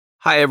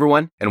Hi,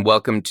 everyone, and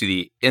welcome to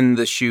the In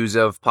the Shoes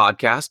of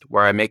podcast,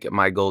 where I make it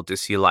my goal to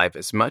see life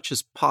as much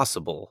as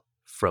possible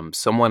from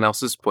someone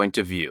else's point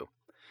of view.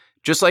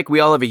 Just like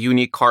we all have a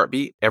unique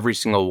heartbeat, every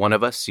single one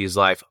of us sees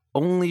life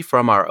only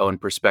from our own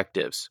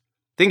perspectives.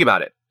 Think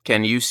about it.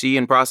 Can you see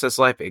and process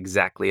life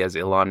exactly as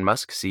Elon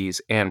Musk sees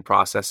and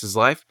processes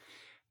life?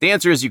 The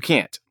answer is you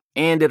can't,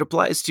 and it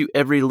applies to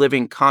every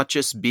living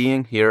conscious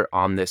being here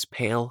on this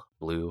pale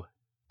blue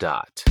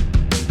dot.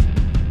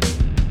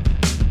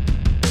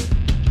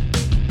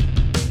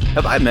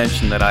 Have I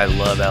mentioned that I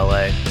love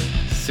LA?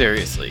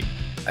 Seriously,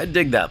 I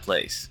dig that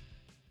place.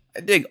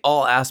 I dig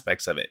all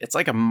aspects of it. It's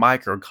like a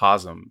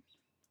microcosm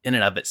in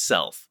and of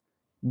itself.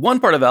 One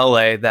part of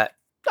LA that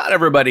not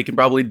everybody can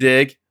probably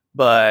dig,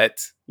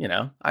 but,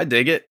 I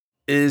dig it,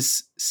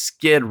 is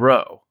Skid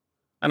Row.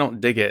 I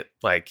don't dig it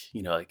like,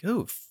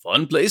 oh,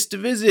 fun place to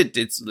visit.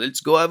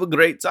 Let's go have a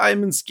great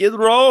time in Skid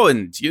Row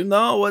and,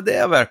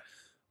 whatever.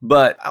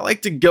 But I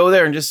like to go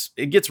there and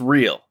it gets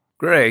real.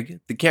 Greg,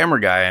 the camera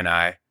guy,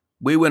 and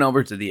we went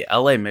over to the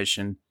LA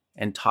Mission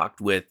and talked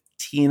with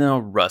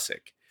Tina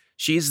Russick.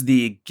 She's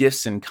the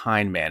Gifts in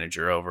Kind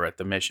manager over at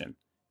the Mission.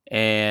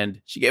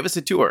 And she gave us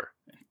a tour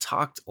and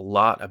talked a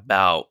lot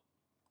about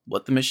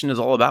what the Mission is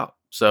all about.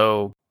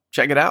 So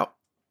check it out.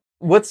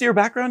 What's your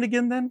background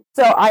again then?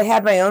 So I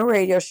had my own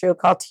radio show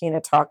called Tina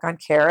Talk on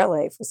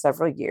KRLA for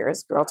several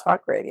years, Girl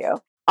Talk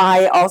Radio.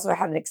 I also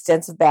had an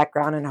extensive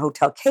background in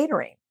hotel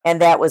catering. And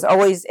that was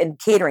always in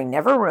catering,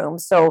 never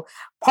rooms. So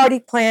party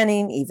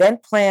planning,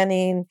 event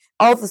planning,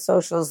 all the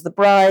socials, the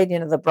bride,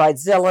 the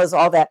bridezillas,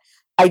 all that.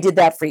 I did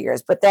that for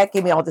years. But that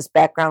gave me all this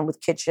background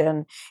with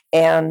kitchen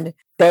and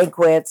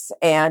banquets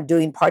and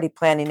doing party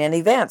planning and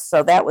events.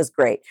 So that was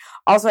great.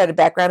 Also had a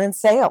background in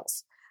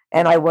sales.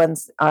 And I won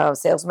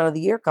Salesman of the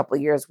Year a couple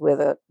of years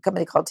with a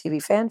company called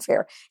TV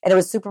Fanfare. And it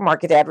was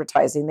supermarket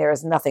advertising. There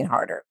is nothing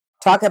harder.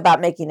 Talk about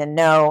making a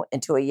no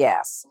into a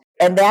yes.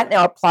 And that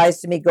now applies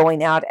to me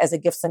going out as a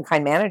Gifts in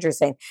Kind manager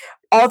saying,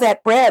 all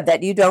that bread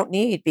that you don't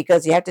need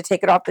because you have to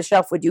take it off the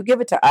shelf, would you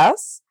give it to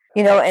us?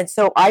 And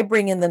so I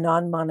bring in the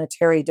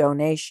non-monetary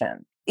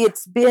donation.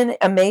 It's been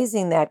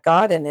amazing that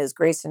God in his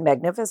grace and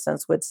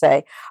magnificence would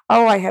say,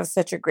 oh, I have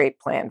such a great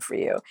plan for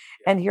you.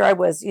 And here I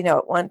was,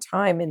 at one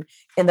time in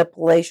the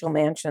palatial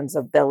mansions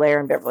of Bel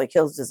Air and Beverly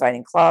Hills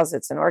designing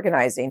closets and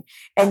organizing.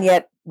 And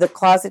yet the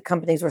closet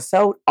companies were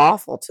so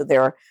awful to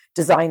their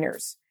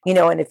designers.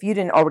 And if you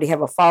didn't already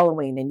have a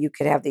following and you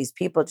could have these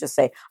people just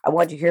say, I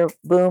want you here,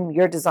 boom,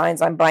 your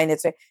designs, I'm buying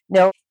it.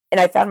 No.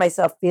 And I found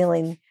myself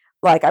feeling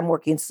like I'm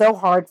working so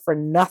hard for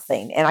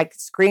nothing. And I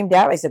screamed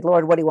out, I said,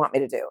 Lord, what do you want me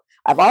to do?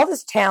 I have all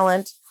this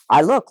talent.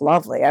 I look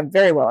lovely. I'm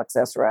very well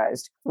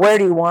accessorized. Where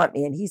do you want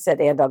me? And he said,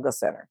 Ann Douglas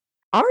Center.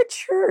 Our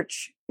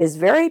church is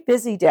very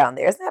busy down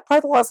there. Isn't that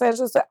part of Los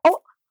Angeles? Oh,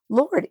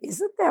 Lord,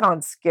 isn't that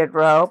on Skid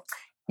Row?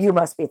 You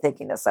must be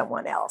thinking of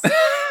someone else,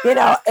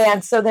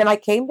 And so then I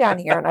came down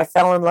here and I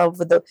fell in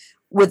love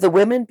with the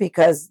women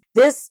because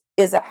this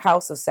is a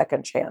house of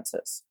second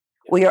chances.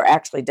 We are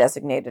actually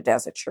designated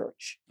as a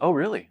church. Oh,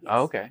 really? Yes.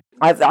 Oh, okay.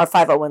 Our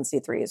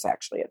 501c3 is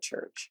actually a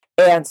church.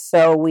 And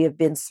so we have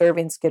been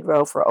serving Skid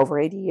Row for over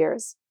 80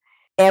 years.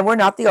 And we're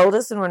not the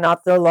oldest and we're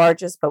not the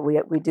largest, but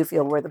we do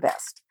feel we're the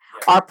best.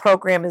 Our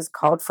program is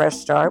called Fresh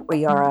Start.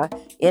 We are an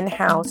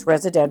in-house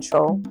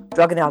residential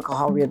drug and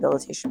alcohol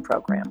rehabilitation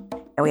program.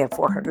 And we have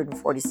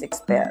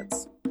 446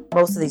 beds.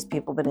 Most of these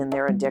people have been in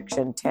their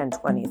addiction 10,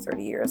 20,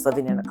 30 years,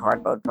 living in a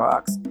cardboard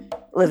box,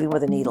 living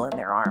with a needle in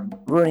their arm,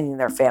 ruining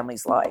their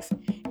family's life.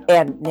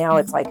 And now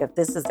it's like if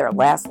this is their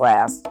last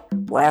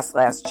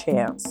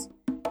chance.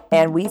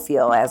 And we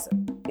feel as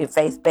a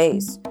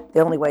faith-based, the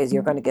only ways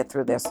you're going to get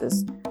through this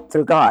is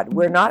through God.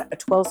 We're not a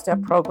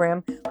 12-step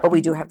program, but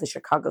we do have the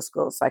Chicago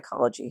School of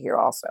Psychology here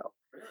also.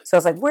 So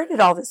it's like, where did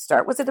all this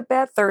start? Was it a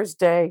bad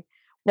Thursday?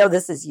 No,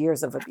 this is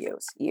years of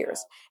abuse,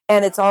 years.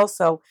 And it's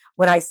also,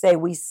 when I say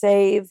we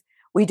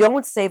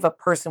don't save a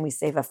person, we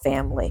save a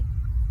family.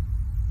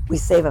 We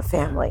save a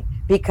family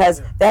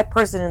because that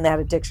person in that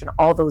addiction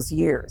all those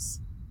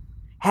years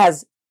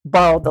has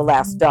borrowed the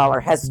last dollar,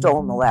 has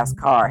stolen the last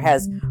car,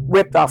 has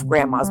ripped off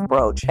grandma's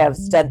brooch,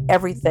 has done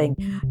everything.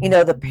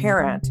 The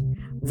parent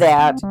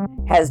that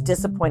has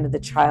disappointed the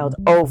child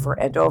over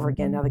and over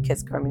again. Now the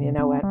kid's coming, you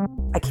know what?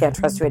 I can't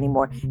trust you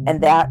anymore.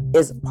 And that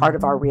is part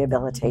of our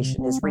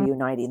rehabilitation, is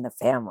reuniting the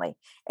family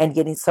and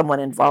getting someone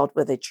involved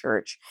with a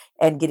church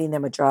and getting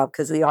them a job,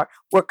 because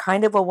we're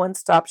kind of a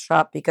one-stop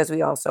shop because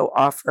we also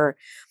offer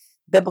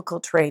biblical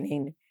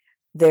training.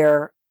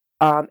 Their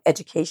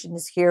education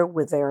is here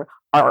with our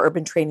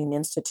Urban Training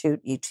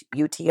Institute,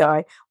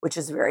 UTI, which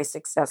is very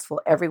successful.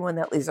 Everyone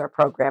that leaves our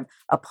program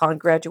upon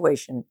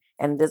graduation,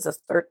 and it is a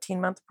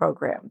 13-month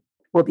program,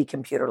 will be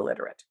computer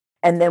literate.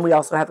 And then we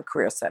also have a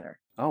career center.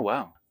 Oh,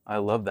 wow. I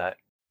love that.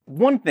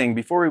 One thing,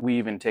 before we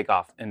even take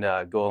off and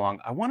go along,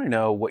 I want to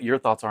know what your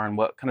thoughts are and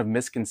what kind of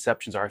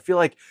misconceptions are. I feel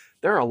like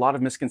there are a lot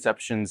of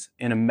misconceptions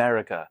in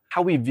America.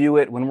 How we view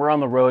it when we're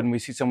on the road and we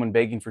see someone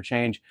begging for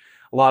change.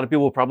 A lot of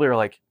people probably are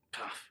like,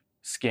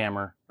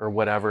 scammer or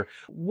whatever.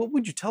 What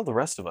would you tell the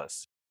rest of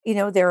us?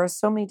 There are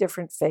so many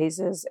different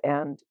phases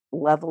and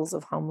levels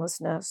of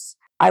homelessness.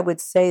 I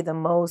would say the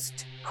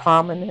most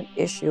prominent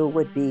issue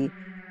would be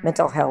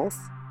mental health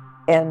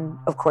and,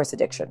 of course,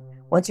 addiction.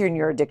 Once you're in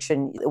your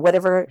addiction,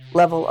 whatever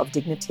level of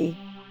dignity,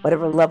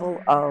 whatever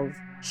level of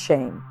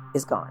shame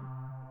is gone.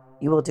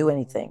 You will do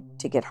anything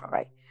to get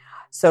high.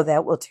 So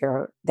that will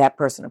tear that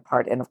person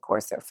apart and, of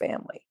course, their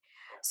family.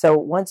 So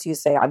once you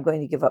say, I'm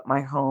going to give up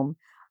my home,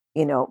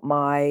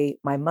 my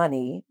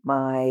money,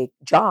 my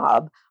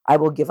job, I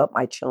will give up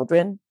my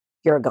children,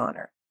 you're a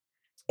goner.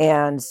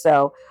 And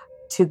so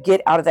to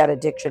get out of that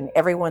addiction,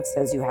 everyone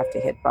says you have to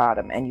hit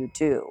bottom, and you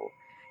do.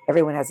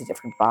 Everyone has a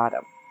different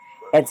bottom.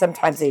 And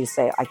sometimes they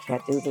say, I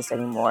can't do this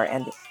anymore.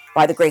 And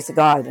by the grace of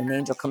God, an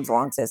angel comes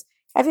along and says,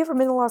 have you ever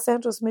been to Los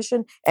Angeles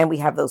Mission? And we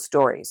have those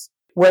stories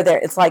where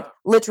it's like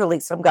literally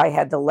some guy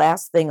had the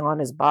last thing on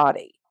his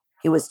body.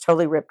 He was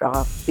totally ripped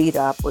off, beat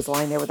up, was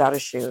lying there without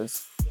his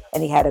shoes.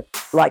 And he had a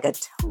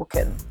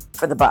token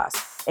for the bus.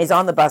 And he's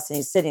on the bus and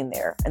he's sitting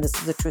there. And this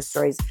is the true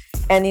stories.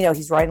 And,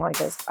 he's writing like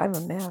this, I'm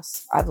a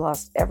mess. I've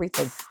lost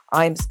everything.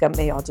 I'm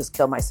scummy. I'll just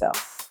kill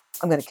myself.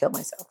 I'm going to kill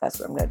myself. That's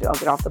what I'm going to do. I'll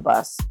get off the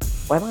bus.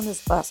 Why am I on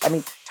this bus? I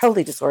mean,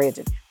 totally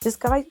disoriented. This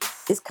guy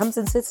comes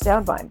and sits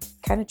down by him,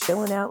 kind of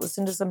chilling out,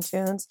 listening to some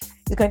tunes.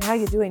 He's going, how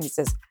you doing? He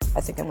says,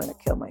 I think I'm going to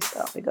kill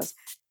myself. He goes,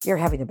 you're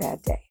having a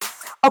bad day.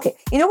 Okay,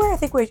 you know what I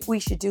think we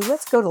should do?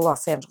 Let's go to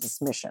Los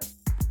Angeles Mission.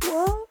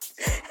 What?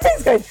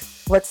 He's going,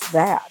 what's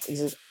that? He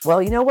says,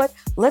 well, you know what?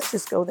 Let's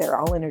just go there.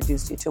 I'll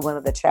introduce you to one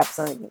of the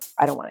chaplains.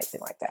 I don't want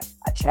anything like that.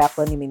 A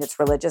chaplain, you mean it's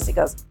religious? He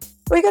goes,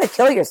 well, you're going to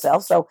kill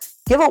yourself, so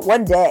give it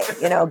one day,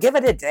 give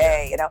it a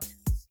day,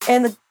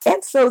 And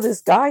so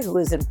this guy who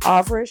is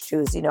impoverished,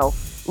 who's,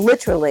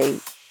 literally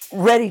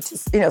ready to,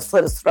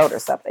 slit his throat or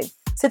something,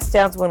 sits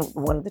down with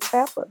one of the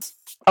chaplains.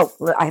 Oh,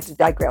 I have to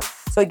digress.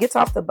 So he gets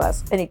off the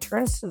bus and he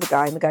turns to the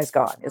guy and the guy's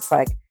gone. It's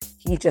like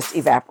he just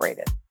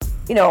evaporated.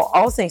 All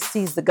of a sudden he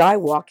sees the guy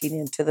walking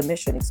into the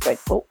mission. He's like,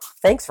 oh,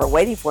 thanks for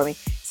waiting for me.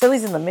 So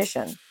he's in the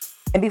mission.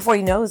 And before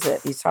he knows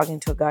it, he's talking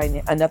to a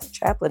guy, another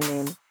chaplain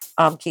named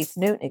Keith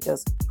Newton. He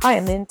goes, hi,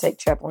 I'm the intake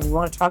chaplain. You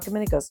want to talk to him?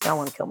 And he goes, no, I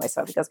want to kill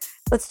myself. He goes,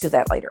 let's do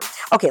that later.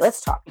 Okay, let's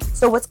talk.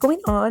 So what's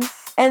going on?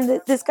 And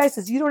this guy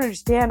says, you don't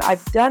understand.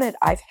 I've done it.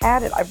 I've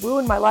had it. I've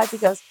ruined my life. He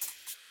goes,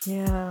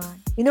 yeah.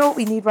 You know what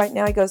we need right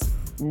now? He goes,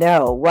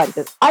 no, what? He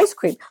goes, ice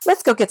cream.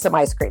 Let's go get some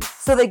ice cream.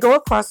 So they go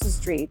across the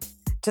street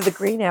to the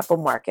Green Apple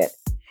Market.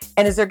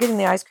 And as they're getting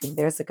the ice cream,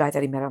 there's the guy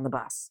that he met on the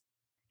bus.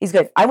 He's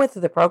good. I went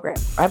through the program.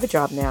 I have a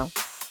job now.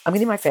 I'm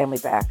getting my family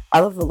back. I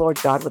love the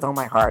Lord God with all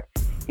my heart.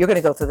 You're going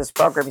to go through this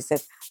program. He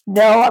said,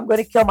 no, I'm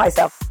going to kill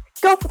myself.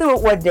 Go through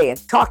it one day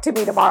and talk to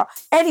me tomorrow.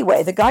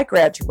 Anyway, the guy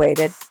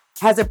graduated,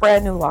 has a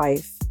brand new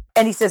life.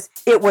 And he says,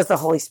 it was the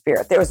Holy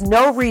Spirit. There was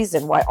no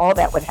reason why all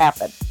that would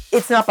happen.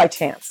 It's not by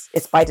chance.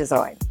 It's by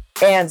design.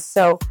 And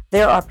so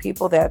there are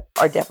people that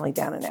are definitely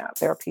down and out.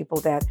 There are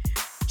people that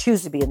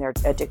choose to be in their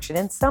addiction.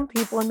 And some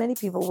people and many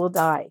people will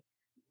die.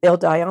 They'll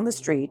die on the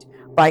street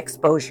by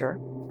exposure,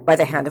 by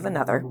the hand of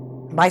another,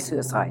 by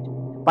suicide,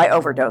 by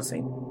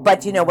overdosing.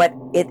 But you know what?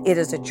 It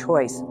is a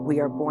choice. We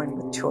are born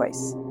with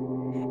choice.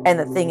 And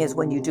the thing is,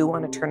 when you do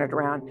want to turn it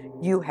around,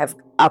 you have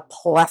a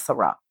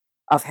plethora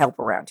of help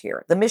around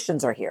here. The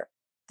missions are here.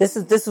 This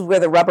is where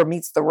the rubber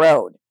meets the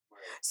road.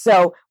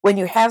 So when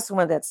you have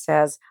someone that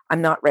says,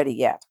 I'm not ready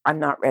yet, I'm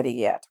not ready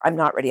yet, I'm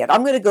not ready yet,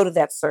 I'm going to go to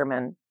that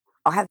sermon,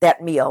 I'll have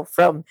that meal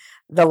from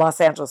the Los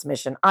Angeles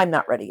Mission, I'm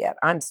not ready yet,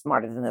 I'm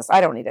smarter than this, I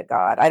don't need a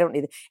God, I don't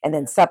need it. And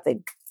then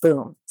something,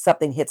 boom,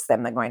 something hits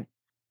them. They're going,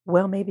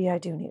 well, maybe I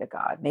do need a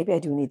God. Maybe I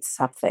do need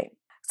something.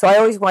 So I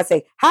always want to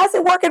say, how's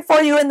it working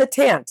for you in the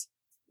tent?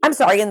 I'm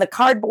sorry, in the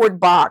cardboard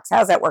box.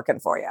 How's that working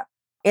for you?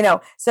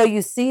 So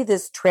you see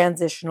this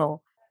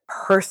transitional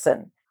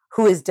person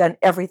who has done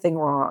everything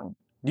wrong.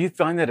 Do you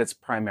find that it's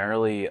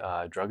primarily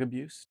drug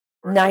abuse?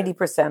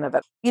 90% of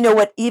it. You know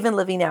what? Even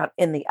living out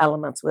in the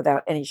elements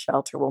without any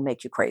shelter will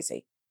make you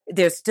crazy.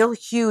 There's still a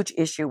huge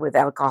issue with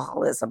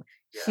alcoholism.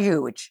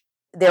 Huge.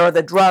 There are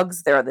the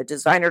drugs. There are the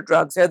designer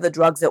drugs. There are the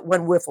drugs that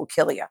one whiff will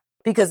kill you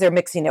because they're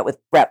mixing it with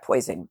rat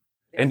poison.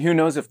 And who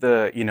knows if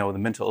the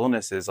mental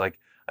illness is like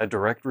a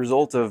direct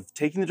result of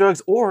taking the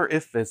drugs, or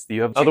if it's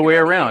the other way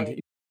around.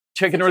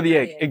 Chicken or the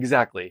egg.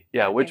 Exactly.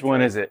 Yeah. Which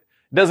one is it?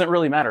 Doesn't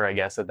really matter, I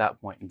guess, at that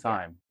point in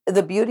time.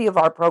 The beauty of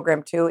our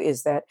program, too,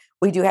 is that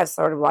we do have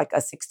sort of like a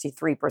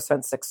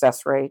 63%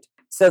 success rate,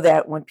 so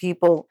that when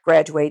people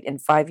graduate in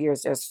 5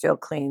 years, they're still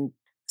clean,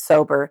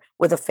 sober,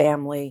 with a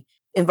family,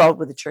 involved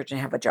with the church, and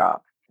have a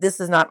job. This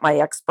is not my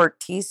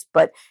expertise,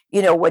 but,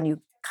 when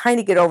you kind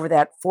of get over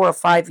that 4 or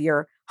 5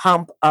 year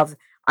hump of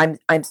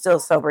I'm still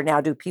sober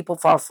now. Do people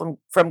fall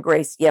from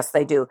grace? Yes,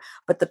 they do.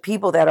 But the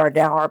people that are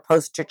now our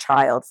poster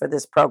child for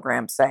this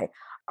program say,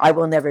 I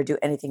will never do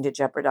anything to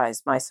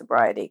jeopardize my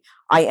sobriety.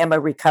 I am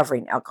a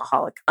recovering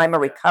alcoholic. I'm a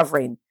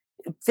recovering,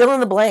 fill in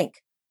the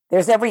blank.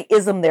 There's every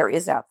ism there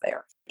is out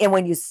there. And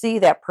when you see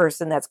that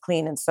person that's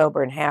clean and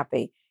sober and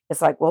happy,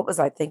 it's like, what was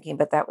I thinking?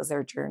 But that was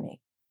their journey.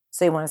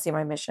 So you want to see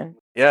my mission?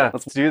 Yeah,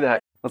 let's do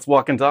that. Let's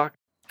walk and talk.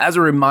 As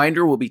a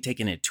reminder, we'll be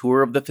taking a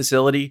tour of the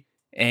facility.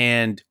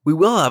 And we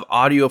will have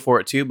audio for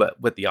it too,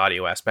 but with the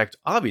audio aspect,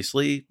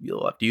 obviously,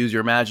 you'll have to use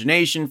your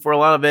imagination for a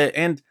lot of it.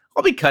 And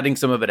I'll be cutting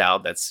some of it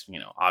out that's,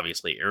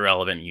 obviously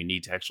irrelevant. You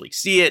need to actually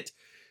see it.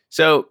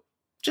 So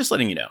just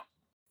letting you know.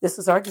 This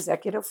is our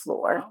executive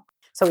floor.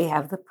 So we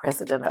have the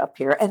president up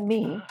here and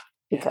me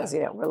because,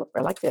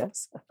 we're like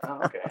this.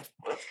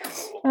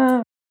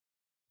 Okay.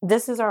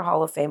 This is our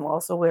Hall of Fame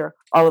also, where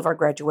all of our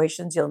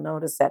graduations, you'll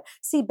notice that.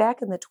 See,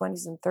 back in the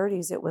 20s and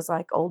 30s, it was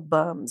like old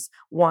bums,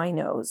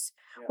 winos.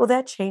 Yeah. Well,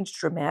 that changed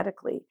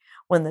dramatically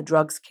when the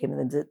drugs came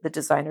in, the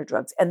designer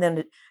drugs, and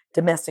then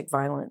domestic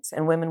violence.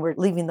 And women were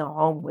leaving the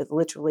home with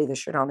literally the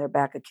shirt on their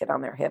back, a kid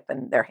on their hip,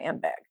 and their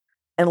handbag,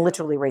 and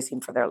literally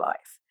racing for their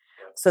life.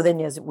 So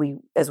then as we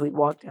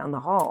walk down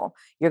the hall,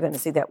 you're going to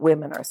see that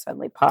women are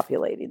suddenly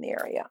populating the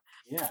area.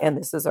 Yeah. And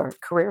this is our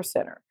career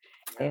center.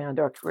 And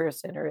our career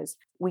center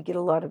we get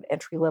a lot of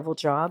entry-level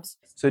jobs.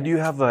 So do you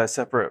have a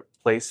separate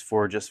place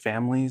for just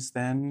families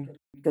then?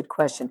 Good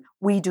question.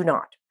 We do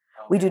not.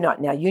 We do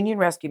not. Now, Union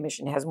Rescue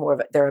Mission has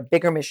they're a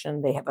bigger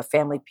mission. They have a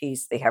family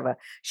piece. They have a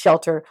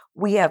shelter.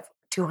 We have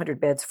 200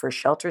 beds for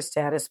shelter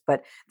status,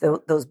 but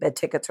those bed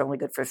tickets are only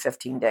good for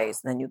 15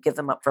 days. And then you give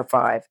them up for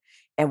 5.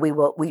 And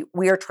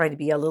we are trying to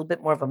be a little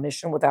bit more of a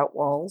mission without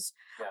walls,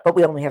 but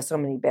we only have so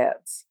many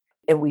beds.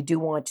 And we do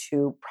want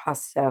to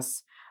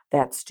process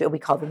we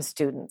call them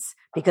students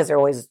because they're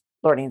always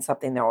learning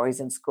something. They're always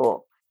in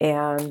school.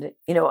 And,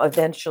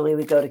 eventually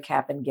we go to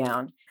cap and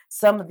gown.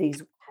 Some of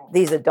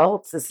these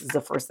adults, this is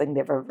the first thing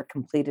they've ever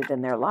completed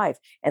in their life.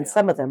 And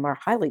some of them are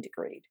highly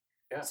degreed.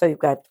 Yeah. So you've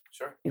got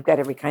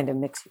every kind of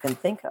mix you can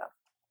think of.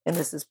 And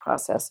this is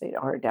processing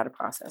or data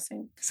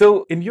processing.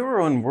 So in your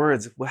own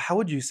words, how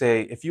would you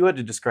say, if you had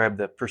to describe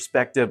the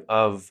perspective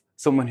of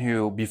someone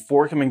who,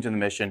 before coming to the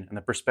mission, and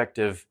the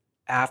perspective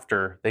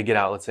after they get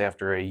out, let's say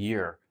after a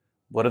year,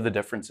 what are the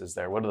differences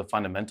there? What are the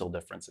fundamental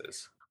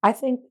differences? I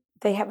think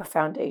they have a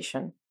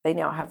foundation. They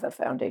now have a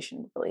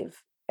foundation to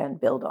believe and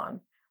build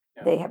on.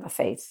 Yeah. They have a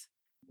faith.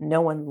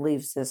 No one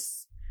leaves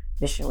this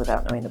mission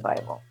without knowing the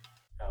Bible.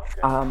 Okay.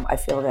 I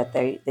feel that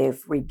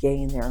they've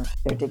regained their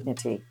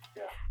dignity.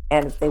 Yeah.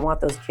 And if they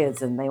want those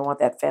kids and they want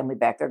that family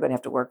back, they're going to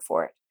have to work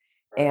for it.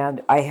 Right.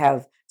 And I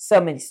have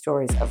so many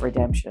stories of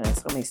redemption and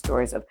so many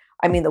stories of,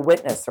 the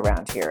witness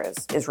around here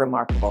is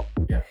remarkable.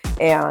 Yeah.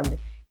 And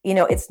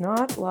it's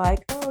not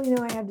like,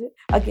 I had,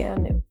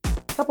 again, a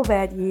couple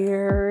bad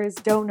years,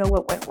 don't know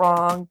what went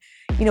wrong.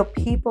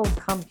 People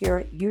come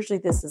here, usually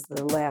this is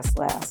the last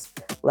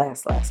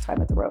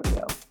time at the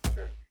rodeo.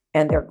 Sure.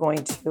 And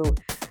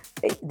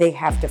they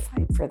have to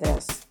fight for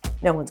this.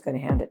 No one's going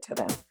to hand it to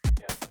them.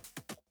 Yeah.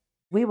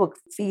 We will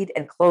feed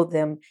and clothe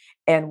them,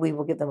 and we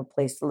will give them a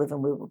place to live,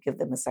 and we will give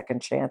them a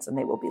second chance, and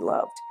they will be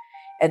loved.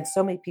 And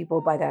so many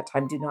people by that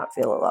time do not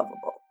feel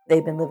lovable.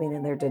 They've been living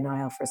in their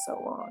denial for so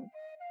long.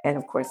 And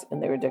of course,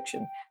 in their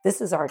addiction. This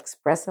is our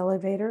express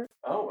elevator.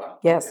 Oh, wow.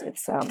 Yes,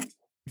 it's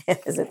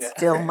it's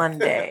still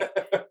Monday.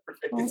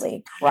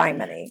 Holy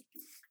criminy.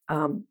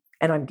 And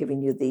I'm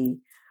giving you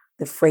the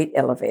freight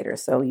elevator,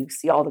 so you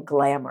see all the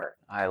glamour.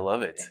 I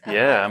love it.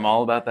 Yeah, I'm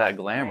all about that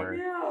glamour. I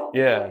know.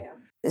 Yeah.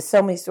 There's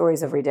so many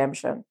stories of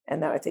redemption,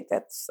 and I think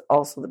that's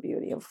also the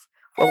beauty of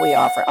what we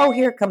offer. Oh,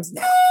 here it comes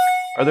now.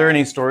 Are there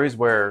any stories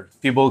where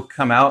people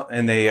come out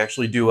and they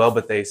actually do well,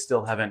 but they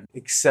still haven't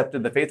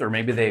accepted the faith, or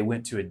maybe they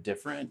went to a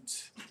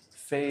different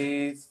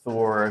faith,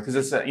 or because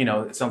it's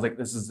it sounds like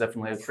this is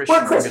definitely a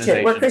Christian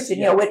organization. We're Christian.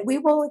 Yeah. We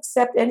will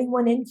accept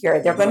anyone in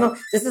here. They're going to.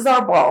 This is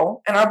our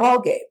ball and our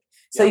ball game.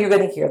 So you're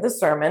going to hear the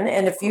sermon,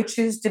 and if you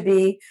choose to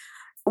be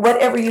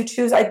whatever you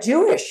choose,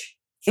 Jewish,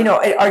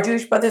 our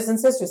Jewish brothers and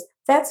sisters,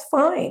 that's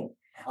fine.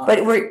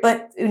 But we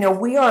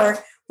are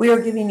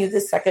giving you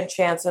the second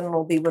chance, and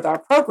we'll be with our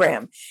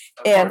program.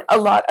 And a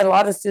lot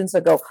of students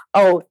will go,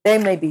 oh, they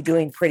may be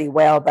doing pretty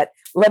well, but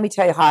let me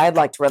tell you how I'd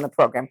like to run the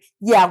program.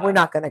 Yeah, we're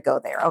not going to go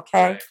there,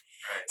 okay? Right.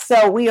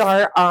 So we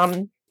are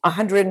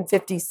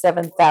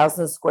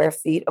 157,000 square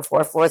feet of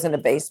 4 floors and a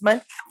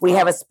basement. We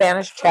have a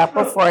Spanish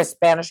chapel for a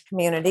Spanish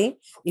community.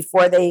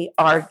 Before they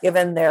are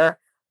given their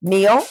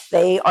meal,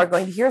 they are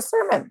going to hear a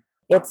sermon.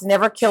 It's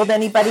never killed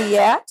anybody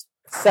yet,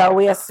 so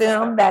we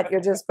assume that you're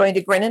just going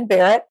to grin and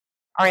bear it.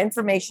 Our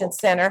information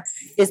center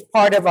is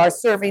part of our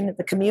serving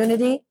the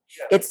community.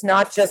 It's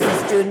not just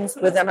the students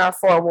within our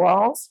 4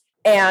 walls.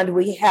 And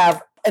we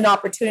have an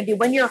opportunity.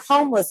 When you're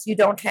homeless, you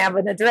don't have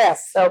an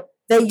address. So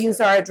they use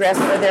our address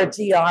for their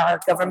GR,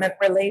 government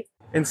relief.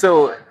 And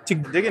so to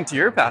dig into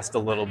your past a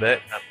little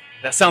bit,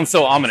 that sounds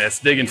so ominous,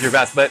 dig into your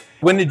past, but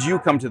when did you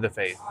come to the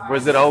faith?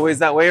 Was it always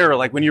that way, or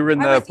like when you were in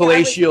the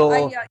palatial?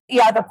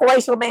 The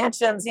palatial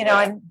mansions,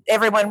 and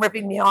everyone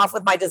ripping me off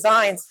with my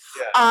designs.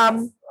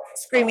 Yeah.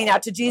 Screaming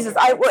out to Jesus.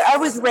 I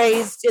was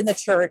raised in the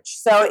church,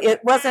 so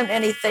it wasn't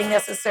anything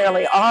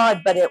necessarily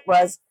odd, but it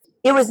was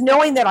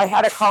knowing that I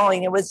had a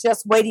calling. It was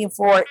just waiting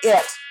for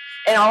it.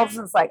 And all of a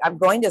sudden it's like, I'm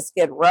going to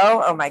Skid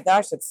Row. Oh my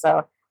gosh, it's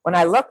so, when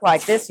I look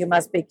like this, you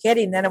must be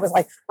kidding. Then it was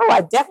like, oh,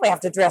 I definitely have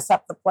to dress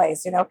up the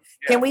place, Yeah.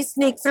 Can we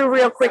sneak through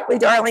real quickly,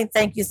 darling?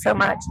 Thank you so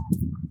much.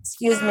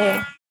 Excuse me.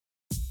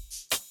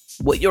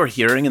 What you're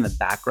hearing in the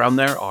background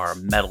there are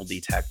metal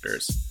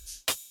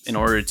detectors. In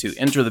order to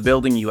enter the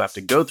building, you have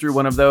to go through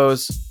one of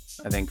those,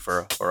 I think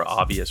for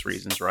obvious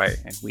reasons, right?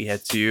 And we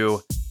had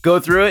to go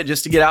through it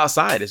just to get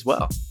outside as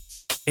well.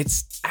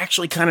 It's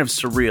actually kind of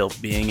surreal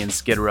being in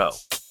Skid Row,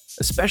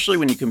 especially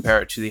when you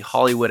compare it to the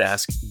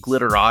Hollywood-esque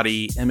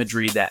glitterati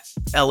imagery that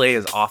LA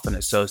is often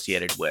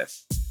associated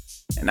with.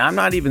 And I'm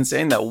not even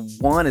saying that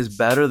one is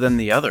better than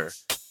the other.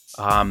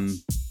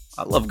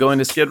 I love going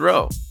to Skid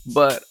Row,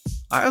 but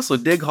I also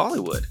dig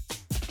Hollywood.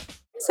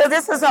 So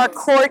this is our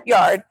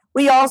courtyard.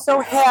 We also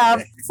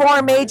have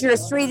 4 major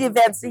street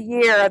events a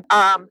year.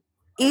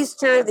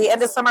 Easter, the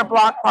end of summer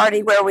block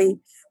party, where we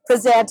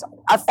present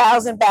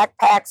 1,000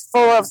 backpacks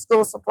full of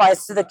school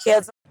supplies to the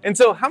kids. And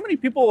so how many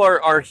people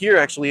are here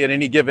actually at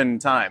any given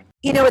time?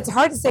 You know, it's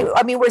hard to say.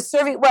 I mean, we're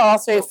serving, well, I'll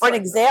say for an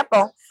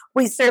example,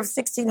 we serve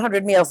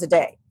 1,600 meals a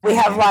day. We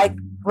have 4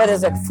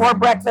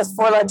 breakfasts,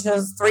 4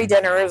 lunches, 3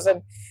 dinners,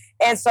 and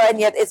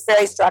yet it's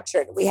very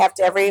structured. We have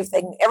to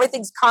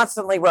everything's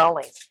constantly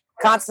rolling,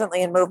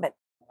 constantly in movement.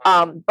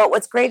 But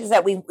what's great is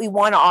that we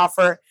want to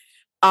offer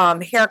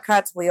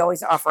haircuts. We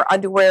always offer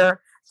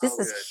underwear. This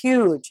is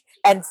huge.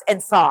 And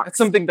socks. That's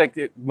something that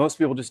most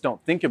people just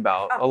don't think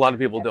about. A lot of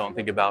people don't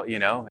think about,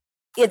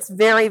 It's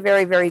very,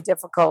 very, very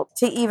difficult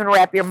to even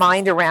wrap your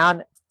mind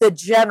around the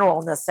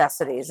general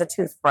necessities, a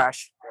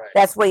toothbrush. Right.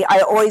 That's why I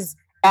always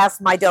ask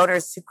my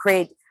donors to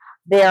create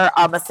their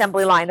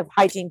assembly line of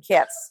hygiene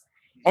kits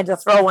and to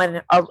throw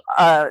in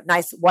a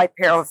nice white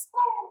pair of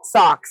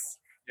socks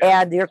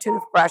and your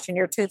toothbrush and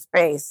your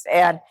toothpaste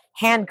and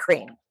hand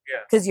cream.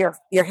 Because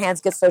your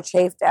hands get so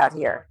chafed out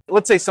here.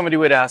 Let's say somebody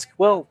would ask,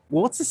 well,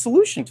 what's the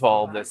solution to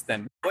all of this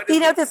then?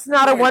 This is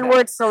not a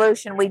one-word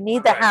solution. We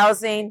need the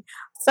housing.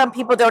 Some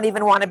people don't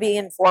even want to be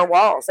in 4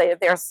 walls.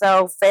 They're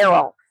so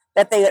feral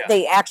that they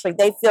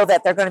feel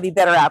that they're going to be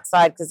better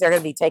outside because they're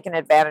going to be taken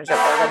advantage of.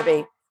 They're going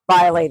to be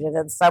violated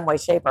in some way,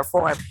 shape, or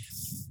form.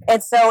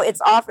 And so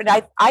it's often,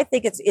 I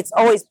think it's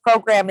always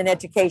program and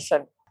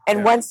education.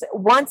 And once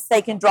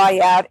they can dry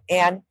out,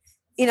 and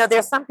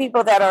there's some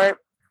people that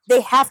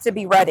they have to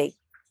be ready.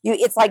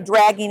 It's like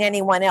dragging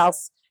anyone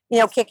else,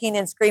 kicking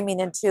and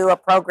screaming into a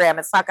program.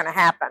 It's not going to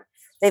happen.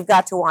 They've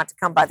got to want to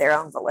come by their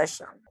own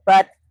volition.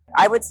 But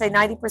I would say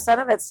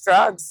 90% of it's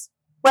drugs.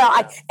 Well,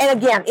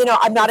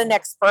 I'm not an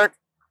expert.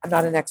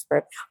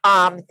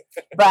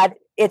 But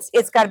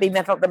it's got to be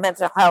the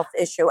mental health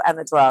issue and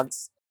the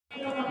drugs.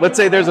 Let's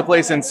say there's a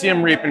place in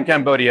Siem Reap in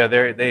Cambodia.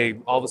 They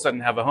all of a sudden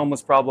have a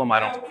homeless problem.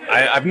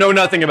 I know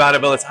nothing about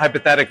it, but let's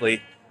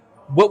hypothetically.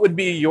 What would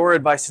be your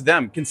advice to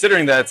them,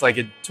 considering that it's like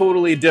a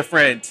totally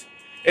different...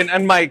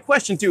 And my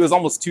question, too, is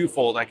almost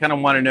twofold. I kind of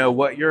want to know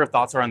what your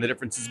thoughts are on the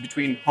differences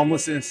between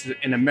homelessness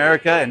in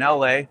America and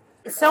LA.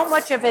 So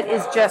much of it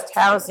is just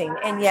housing.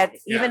 And yet,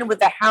 even with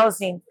the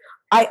housing,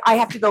 I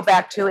have to go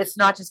back to it's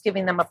not just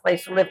giving them a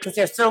place to live, because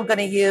they're still going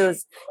to you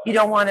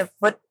don't want to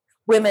put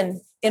women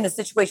in a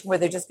situation where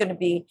they're just going to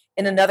be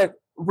in another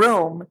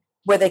room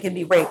where they can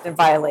be raped and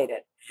violated.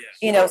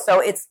 Yes.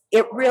 So it's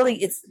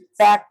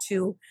back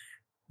to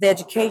the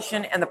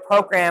education and the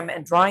program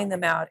and drawing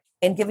them out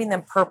and giving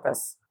them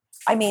purpose.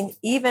 I mean,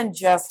 even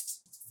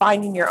just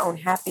finding your own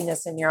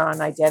happiness and your own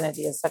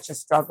identity is such a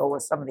struggle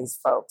with some of these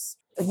folks.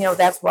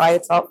 That's why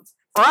it's all,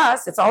 for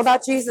us, it's all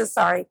about Jesus,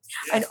 sorry.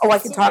 And I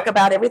can talk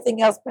about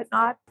everything else, but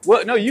not.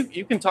 Well, no, you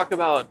can talk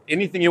about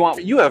anything you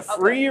want. You have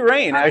free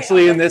reign,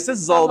 actually, in this. This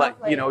is all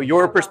about,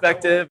 your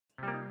perspective.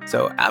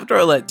 So after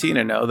I let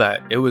Tina know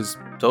that it was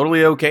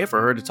totally okay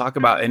for her to talk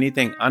about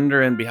anything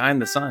under and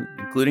behind the sun,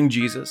 including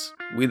Jesus,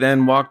 we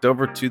then walked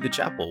over to the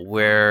chapel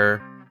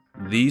where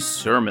these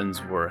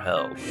sermons were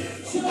held.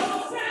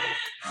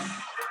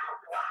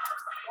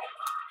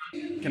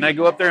 Can I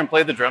go up there and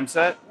play the drum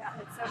set? Yeah,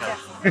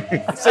 it's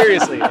okay.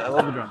 Seriously, I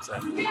love the drum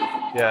set.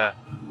 Yeah.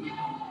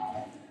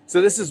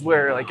 So this is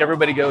where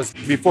everybody goes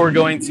before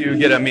going to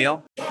get a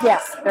meal?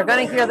 Yes, they're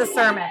going to hear the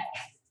sermon.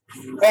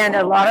 And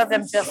a lot of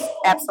them just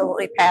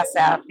absolutely pass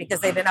out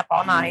because they've been up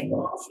all night,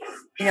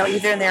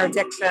 either in their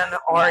addiction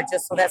or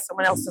just so that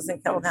someone else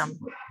doesn't kill them,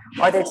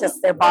 or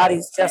their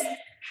bodies just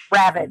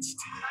ravaged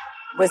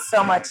with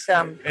so much.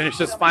 And it's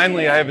just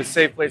finally I have a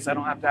safe place. I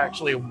don't have to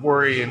actually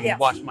worry and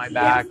watch my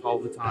back all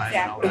the time.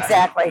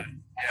 Exactly.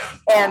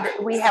 And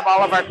we have all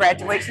of our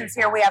graduations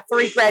here. We have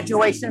 3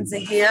 graduations a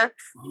year,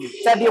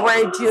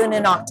 February, June,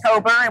 and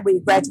October. And we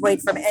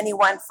graduate from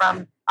anyone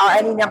from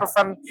any number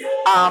from,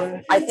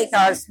 I think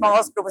our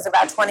smallest group was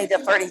about 20 to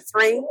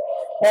 33,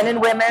 men and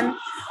women.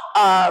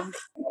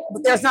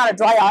 There's not a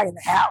dry eye in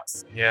the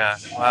house. Yeah.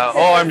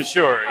 Oh, I'm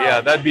sure. Yeah,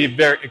 that'd be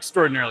very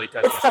extraordinarily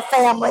touching. It's the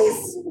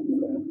families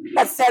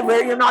that said,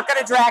 you're not going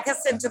to drag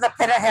us into the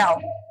pit of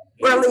hell.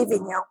 We're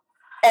leaving you.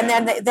 And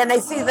then they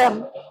see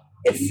them.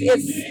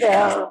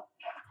 It's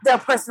their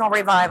personal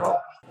revival.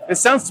 It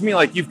sounds to me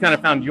like you've kind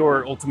of found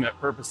your ultimate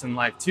purpose in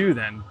life too,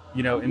 then,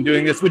 in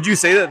doing this. Would you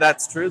say that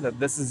that's true, that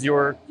this is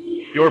your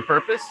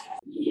purpose?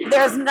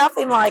 There's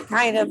nothing like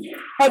kind of,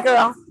 hey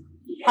girl,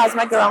 how's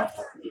my girl?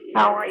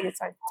 How are you?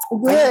 Sorry.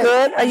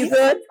 Good. Are you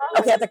good?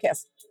 Okay, have the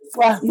kiss.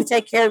 Well, you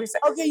take care of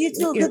yourself. Okay, you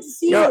too. Good to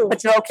see you.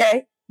 But you're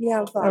okay? Yeah,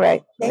 I'm fine. All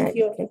right. Thank All right.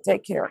 you. Okay,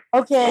 take care.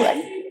 Okay.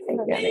 Thank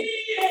you, honey.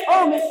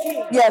 Oh, Miss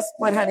T. Yes,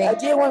 what, honey? I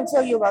did want to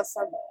tell you about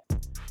something.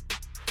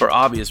 For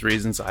obvious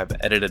reasons, I've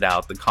edited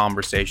out the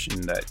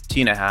conversation that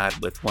Tina had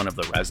with one of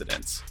the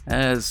residents,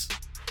 as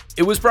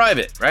it was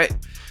private, right?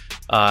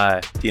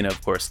 Tina,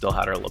 of course, still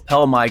had her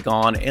lapel mic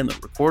on, and the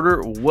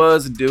recorder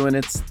was doing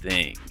its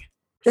thing.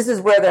 This is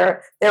where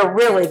they're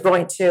really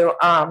going to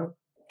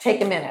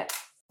take a minute.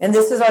 And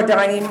this is our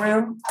dining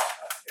room.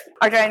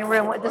 Our dining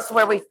room, this is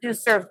where we do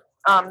serve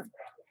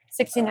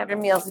 1,600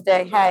 meals a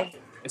day. Hey.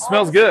 It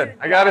smells good.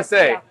 I gotta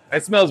say,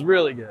 it smells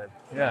really good.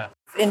 Yeah.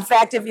 In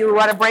fact, if you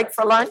want a break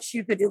for lunch,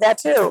 you could do that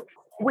too.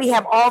 We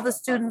have all the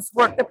students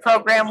work the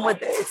program with,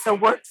 it's a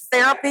work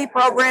therapy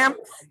program,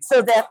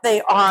 so that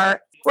they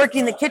are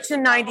working the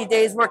kitchen 90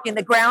 days, working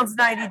the grounds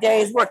 90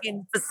 days,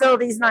 working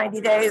facilities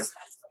 90 days,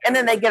 and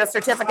then they get a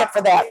certificate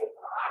for that.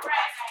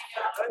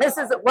 This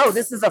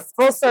is a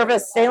full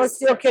service stainless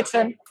steel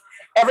kitchen.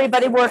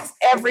 Everybody works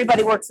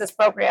this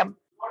program.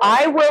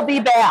 I will be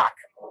back.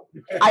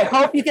 I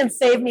hope you can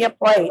save me a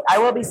plate. I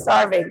will be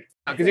starving.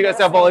 Because you guys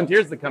have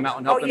volunteers that come out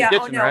and help in the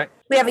kitchen, right?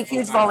 We have a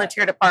huge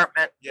volunteer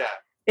department. Yeah.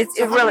 It's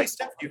really.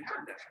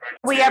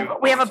 We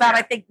have about,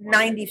 I think,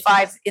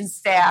 95 in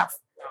staff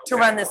to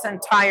run this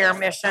entire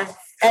mission,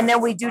 and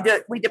then we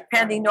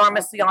depend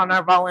enormously on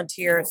our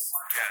volunteers,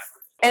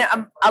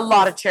 and a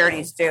lot of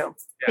charities do,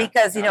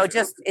 because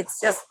it's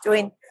just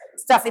doing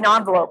stuffing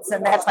envelopes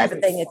and that type of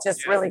thing. It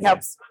just really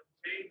helps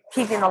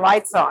keeping the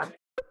lights on.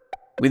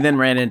 We then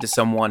ran into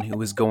someone who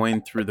was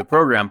going through the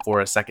program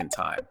for a second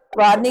time.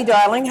 Rodney,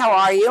 darling, how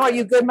are you? Are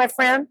you good, my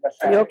friend?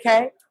 Are you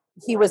okay?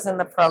 He was in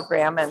the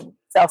program and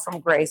fell from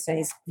grace,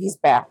 and he's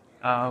back.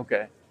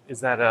 Okay.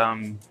 Is that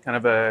kind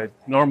of a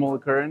normal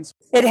occurrence?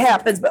 It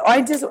happens, but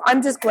I'm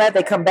just glad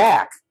they come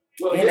back.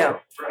 Yeah,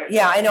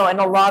 I know, and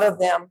a lot of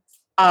them.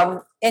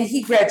 And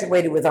he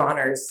graduated with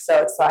honors,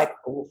 so it's like,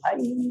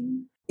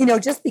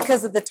 just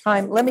because of the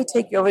time. Let me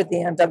take you over to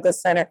the Ann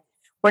Douglas Center.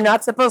 We're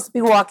not supposed to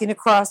be walking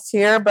across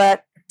here,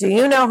 but do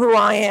you know who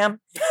I am?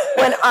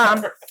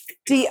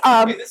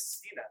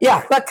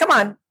 Yeah, but come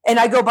on. And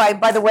I go by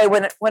the way,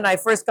 when I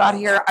first got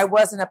here, I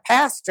wasn't a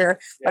pastor,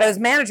 but I was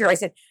manager. I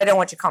said, I don't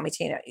want you to call me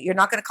Tina. You're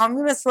not going to call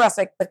me Miss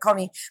Russick, but call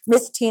me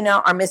Miss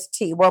Tina or Miss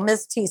T. Well,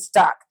 Miss T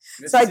stuck.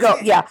 So I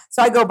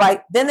go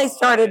by, then they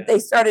started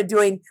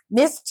doing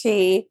Miss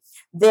T.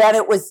 Then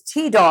it was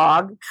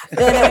T-Dog.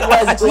 Then it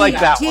was like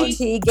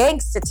GT,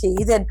 Gangsta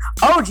T. Then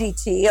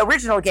OGT,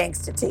 Original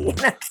Gangsta T.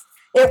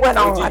 It went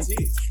on.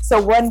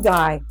 So one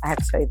guy, I have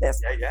to tell you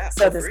this.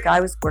 So this guy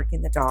was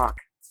working the dock.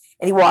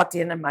 And he walked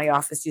in, and my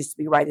office used to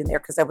be right in there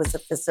because I was the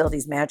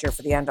facilities manager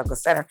for the Ann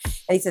Douglas Center.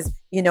 And he says,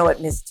 you know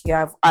what, Miss T,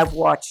 I've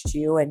watched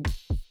you, and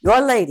you're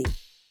a lady.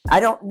 I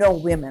don't know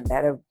women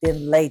that have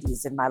been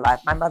ladies in my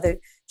life. My mother,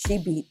 she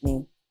beat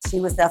me.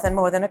 She was nothing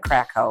more than a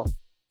crack hoe.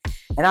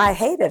 And I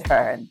hated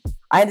her. And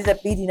I ended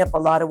up beating up a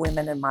lot of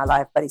women in my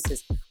life. But he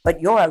says,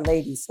 but you're a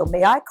lady, so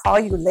may I call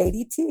you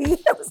Lady T?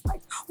 I was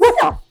like,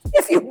 well,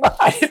 if you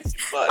must.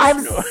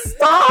 I'm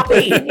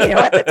sobbing,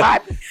 at the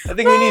time. I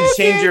think we need to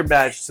change your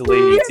badge to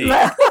Lady T.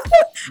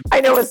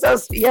 I know, it was so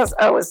sweet. Yes,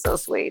 it was so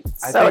sweet.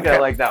 I think I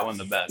like that one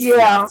the best.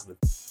 Yeah.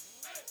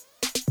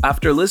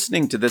 After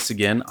listening to this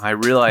again, I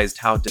realized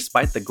how,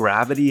 despite the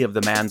gravity of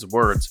the man's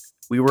words,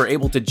 we were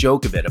able to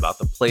joke a bit about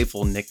the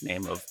playful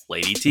nickname of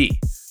Lady T.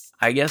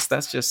 I guess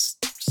that's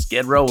just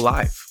Skid Row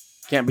life.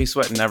 Can't be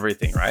sweating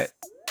everything, right?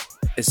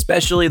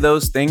 Especially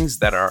those things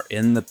that are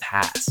in the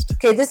past.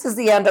 Okay, this is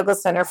the Ann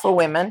Douglas Center for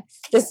Women.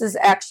 This is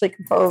actually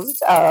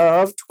composed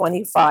of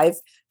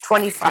 25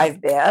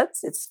 beds.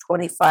 It's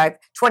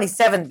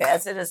 27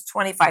 beds. It is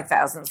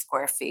 25,000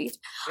 square feet.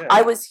 Yeah.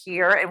 I was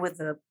here, and with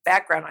the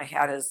background I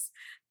had as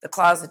the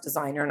closet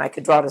designer, and I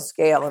could draw to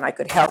scale, and I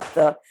could help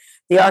the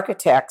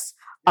architects.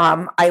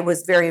 I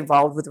was very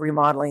involved with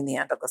remodeling the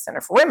Ann Douglas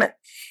Center for Women.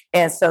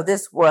 And so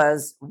this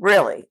was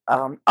really,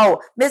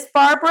 Miss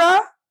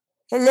Barbara,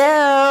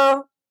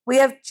 hello. We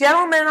have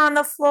gentlemen on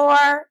the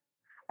floor.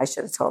 I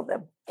should have told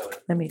them.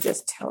 Let me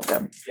just tell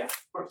them. Yeah,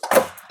 of course.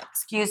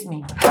 Excuse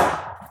me.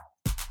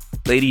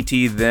 Lady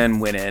T then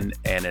went in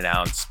and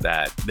announced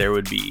that there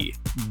would be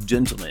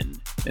gentlemen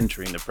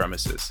entering the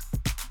premises.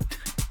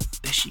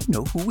 Does she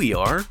know who we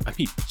are? I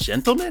mean,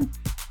 gentlemen?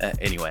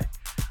 Anyway.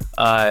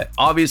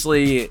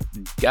 Obviously,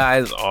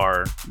 guys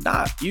are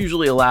not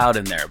usually allowed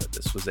in there, but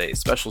this was a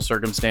special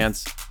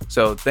circumstance.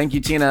 So thank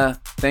you,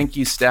 Tina. Thank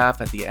you, staff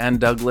at the Ann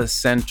Douglas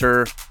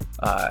Center.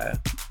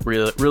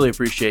 Really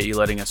appreciate you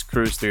letting us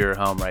cruise through your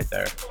home right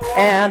there.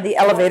 And the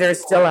elevator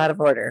is still out of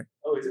order.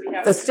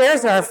 The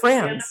stairs are our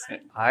friends.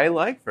 I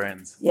like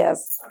friends.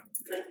 Yes.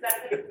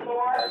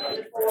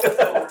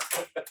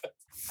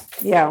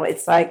 Yeah,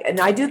 it's like, and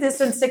I do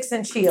this in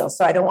 6-inch heels,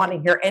 so I don't want to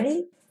hear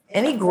any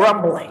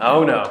grumbling.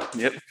 Oh, no.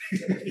 Yep.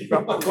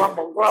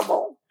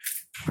 Grumble.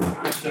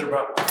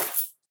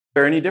 Are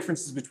there any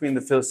differences between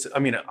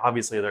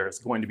obviously there's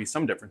going to be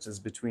some differences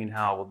between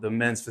how the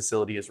men's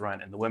facility is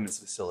run and the women's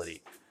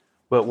facility.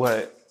 But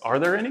what are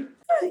there any?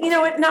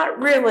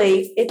 Not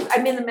really.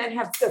 The men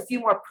have a few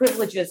more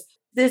privileges.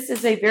 This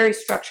is a very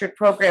structured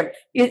program.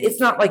 It's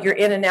not like you're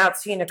in and out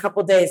seeing a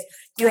couple days.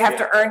 You have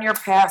to earn your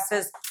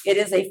passes. It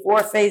is a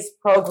 4-phase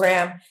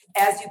program.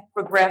 As you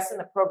progress in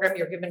the program,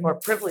 you're given more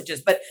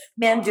privileges. But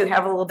men do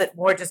have a little bit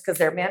more just because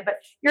they're men. But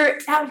you're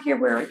out here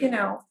where,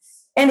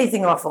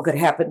 anything awful could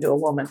happen to a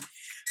woman.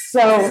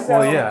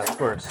 Well, yeah, of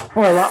course.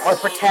 We're a lot more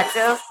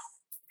protective.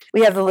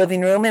 We have the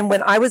living room. And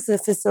when I was the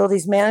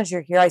facilities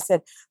manager here, I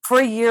said, for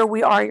a year,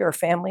 we are your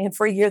family. And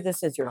for a year,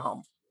 this is your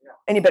home.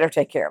 And you better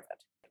take care of it.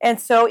 And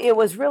so it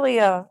was really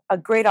a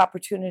great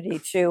opportunity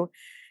to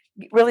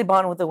really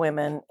bond with the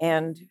women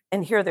and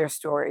hear their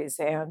stories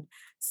and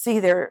see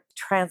their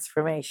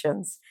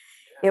transformations.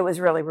 It was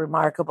really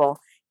remarkable.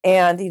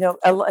 And, and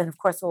of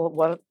course,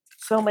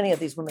 so many of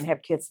these women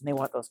have kids and they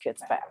want those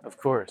kids back. Of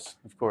course.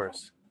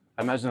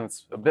 I imagine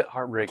it's a bit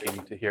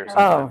heartbreaking to hear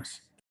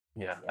sometimes.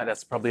 Yeah,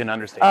 that's probably an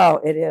understatement.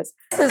 Oh, it is.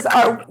 This is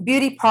our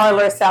beauty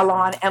parlor,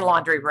 salon, and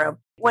laundry room.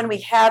 When we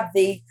had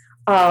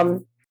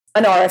an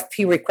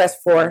RFP request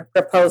for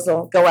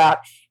proposal go out,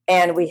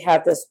 and we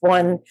had this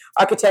one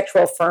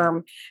architectural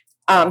firm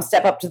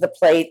step up to the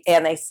plate,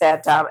 and they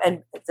said,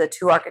 and the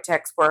two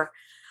architects were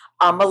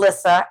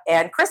Melissa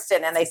and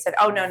Kristen, and they said,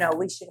 oh, no,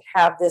 we should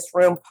have this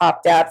room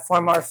popped out for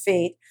more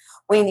feet.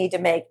 We need to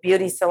make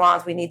beauty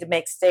salons. We need to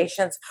make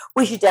stations.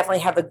 We should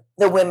definitely have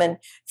the women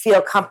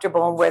feel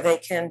comfortable and where they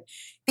can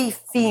be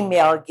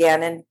female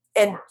again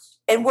and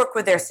work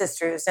with their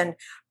sisters and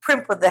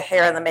primp with the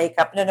hair and the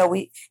makeup. And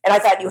I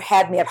thought you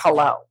had me at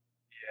hello.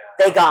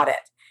 Yeah. They got it.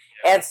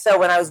 Yeah. And so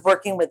when I was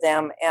working with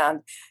them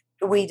and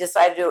we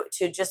decided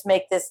to just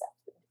make this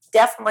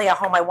definitely a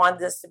home, I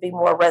wanted this to be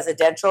more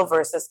residential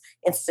versus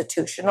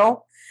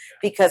institutional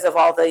because of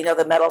all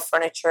the metal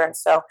furniture. And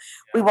so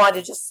we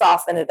wanted to just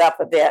soften it up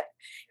a bit.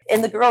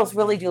 And the girls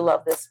really do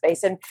love this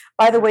space. And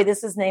by the way,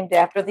 this is named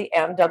after the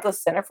Ann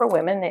Douglas Center for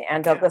Women. And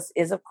Ann Douglas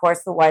is, of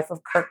course, the wife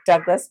of Kirk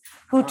Douglas,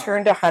 who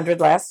turned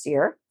 100 last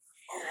year.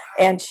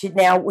 And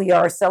we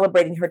are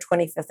celebrating her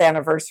 25th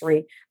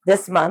anniversary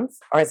this month,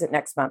 or is it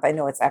next month? I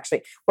know it's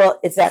actually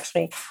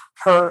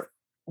her,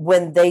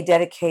 when they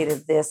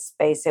dedicated this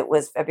space, it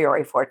was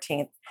February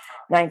 14th,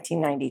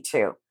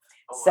 1992.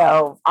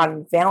 So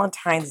on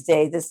Valentine's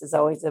Day, this is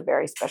always a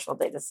very special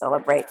day to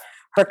celebrate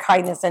her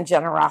kindness and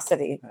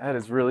generosity. That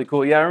is really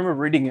cool. Yeah, I remember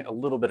reading a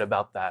little bit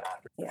about that.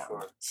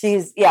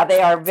 Yeah.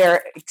 They are very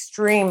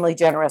extremely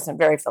generous and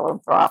very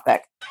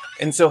philanthropic.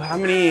 And so how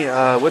many,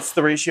 what's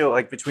the ratio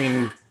like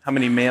between how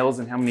many males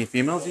and how many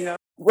females you have?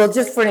 Well,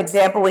 just for an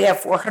example, we have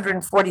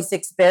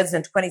 446 beds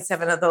and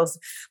 27 of those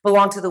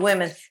belong to the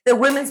women. The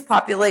women's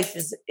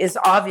population is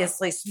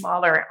obviously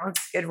smaller on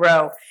Skid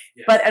Row,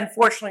 but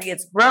unfortunately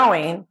it's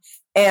growing.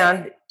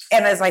 And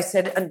as I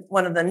said,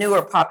 one of the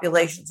newer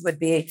populations would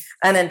be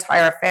an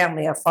entire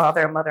family, a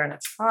father, a mother, and a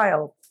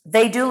child.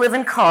 They do live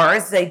in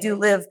cars. They do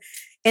live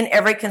in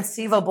every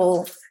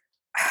conceivable,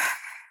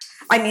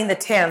 the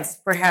tents,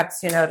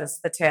 perhaps you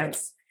notice the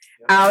tents,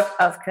 out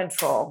of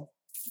control.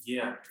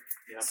 Yeah.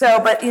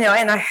 So, but, there's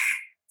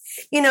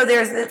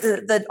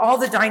all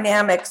the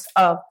dynamics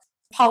of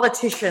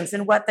politicians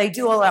and what they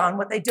do allow and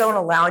what they don't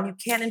allow. And you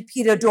can't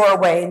impede a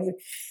doorway. And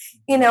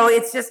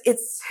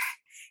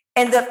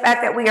and the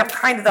fact that we are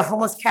kind of the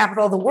homeless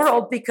capital of the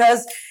world of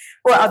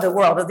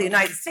the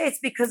United States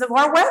because of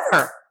our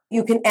weather.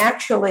 You can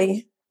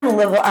actually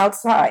live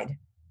outside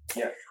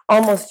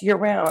almost year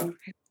round.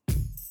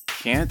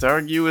 Can't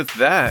argue with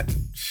that.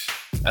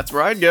 That's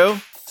where I'd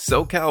go.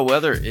 SoCal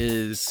weather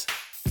is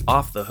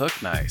off the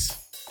hook nice.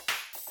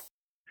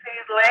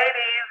 These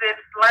ladies,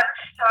 it's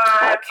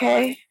lunchtime.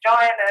 Okay.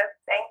 Join us.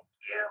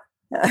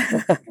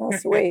 Thank you. Oh,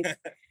 sweet.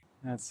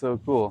 That's so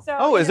cool.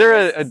 So, is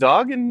there a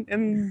dog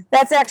in?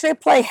 That's actually a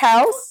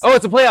playhouse. Oh,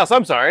 it's a playhouse.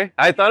 I'm sorry.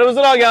 I thought it was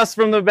a doghouse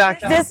from the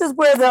back. This is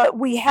where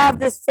we have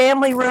this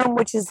family room,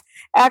 which has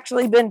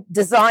actually been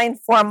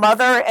designed for a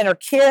mother and her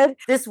kid.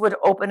 This would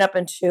open up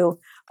into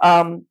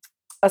a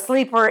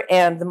sleeper,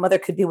 and the mother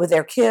could be with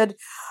their kid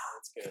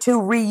to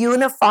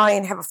reunify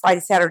and have a Friday,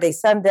 Saturday,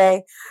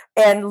 Sunday,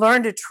 and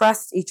learn to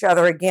trust each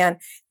other again.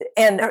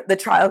 And the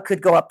child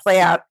could go up, play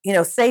out,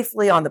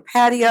 safely on the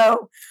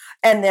patio.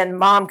 And then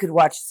mom could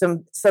watch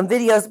some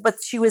videos, but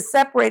she was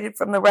separated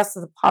from the rest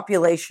of the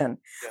population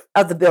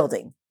of the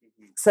building.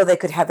 So they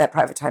could have that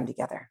private time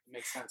together.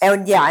 Makes sense.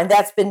 And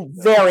that's been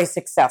very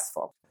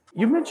successful.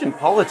 You mentioned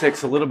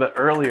politics a little bit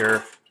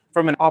earlier.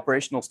 From an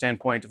operational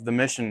standpoint of the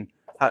mission,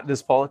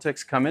 does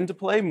politics come into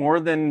play more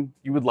than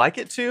you would like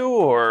it to,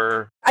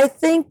 or? I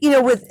think,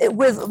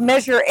 with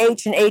Measure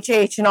H and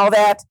HH and all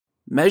that.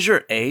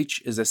 Measure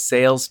H is a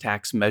sales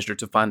tax measure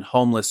to fund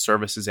homeless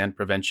services and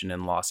prevention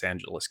in Los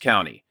Angeles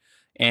County.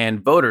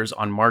 And voters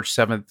on March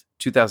 7th,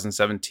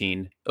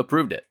 2017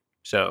 approved it.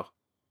 So,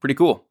 pretty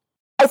cool.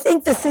 I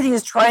think the city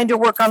is trying to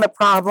work on the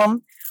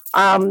problem.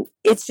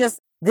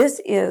 This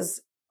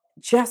is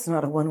just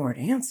not a one-word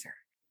answer.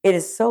 It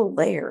is so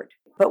layered.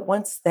 But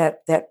once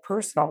that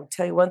person, I'll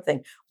tell you one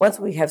thing, once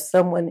we have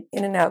someone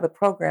in and out of the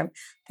program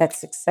that's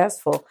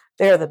successful,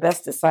 they're the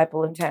best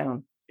disciple in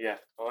town. Yeah.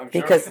 Oh,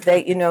 because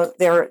they,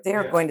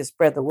 they're going to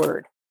spread the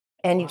word,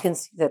 and you can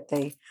see that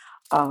they,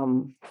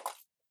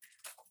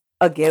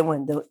 again,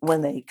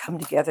 when they come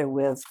together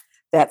with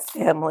that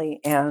family,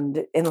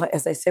 and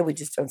as I said, we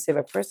just don't save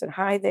a person.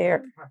 Hi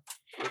there.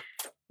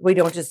 We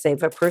don't just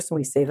save a person;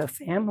 we save a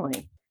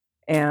family,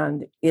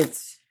 and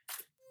it's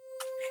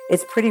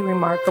pretty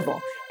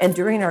remarkable. And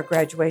during our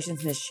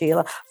graduations, Miss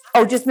Sheila,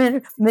 just a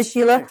minute, Miss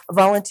Sheila,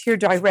 volunteer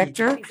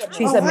director,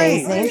 she's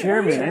amazing.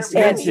 Jeremy, nice to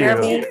And meet you.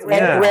 Jeremy and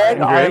Yeah, Greg,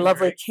 and our Greg.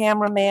 lovely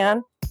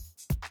cameraman.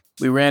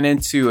 We ran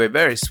into a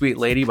very sweet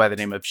lady by the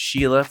name of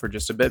Sheila for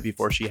just a bit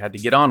before she had to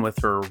get on with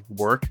her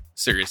work.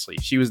 Seriously,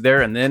 she was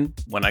there, and then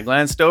when I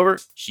glanced over,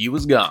 she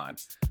was gone.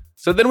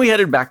 So then we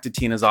headed back to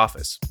Tina's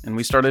office, and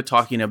we started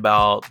talking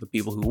about the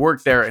people who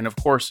worked there, and of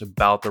course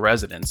about the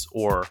residents,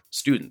 or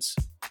students,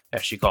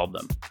 as she called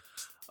them.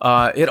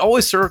 It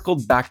always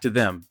circled back to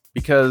them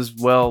because,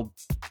 well,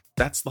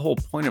 that's the whole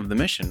point of the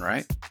mission,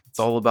 right? It's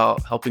all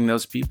about helping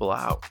those people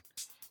out.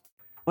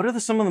 What are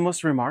some of the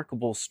most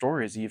remarkable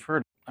stories you've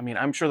heard? I mean,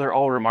 I'm sure they're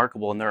all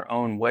remarkable in their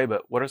own way,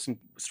 but what are some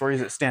stories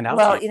that stand out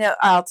Well, to you?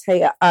 I'll tell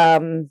you,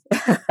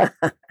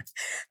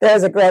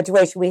 there's a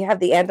graduation. We have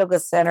the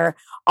Andoga Center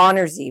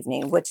Honors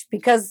Evening, which,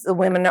 because the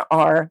women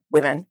are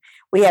women,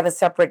 we have a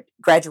separate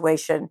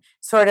graduation,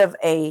 sort of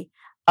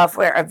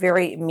for a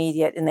very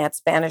immediate in that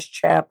Spanish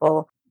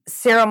chapel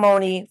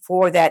ceremony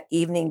for that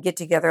evening, get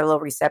together, a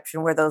little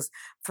reception where those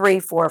 3,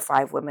 4, or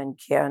 5 women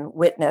can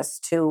witness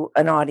to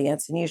an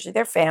audience, and usually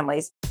their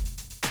families.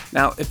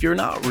 Now, if you're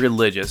not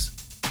religious,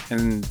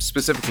 and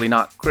specifically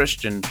not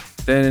Christian,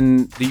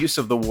 then the use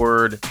of the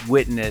word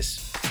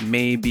witness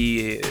may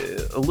be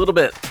a little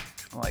bit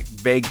like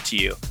vague to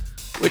you,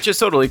 which is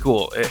totally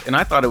cool. And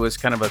I thought it was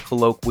kind of a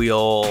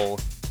colloquial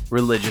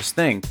religious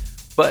thing.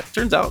 But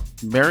turns out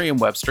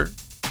Merriam-Webster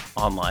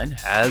online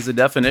has a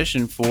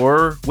definition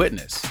for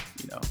witness,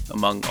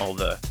 among all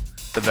the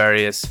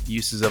various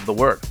uses of the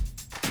word.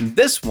 And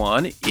this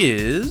one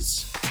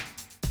is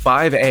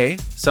 5A,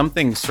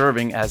 something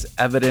serving as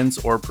evidence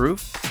or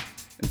proof.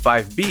 And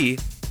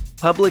 5B,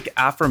 public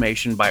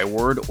affirmation by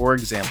word or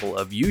example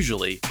of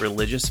usually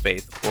religious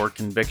faith or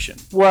conviction.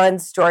 One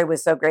story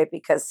was so great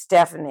because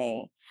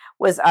Stephanie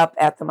was up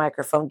at the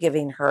microphone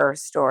giving her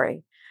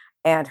story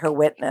and her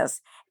witness.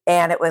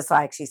 And it was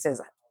like, she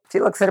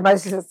looks at him and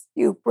she says,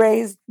 "You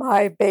raised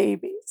my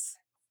babies.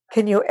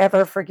 Can you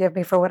ever forgive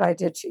me for what I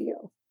did to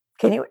you?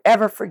 Can you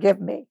ever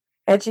forgive me?"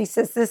 And she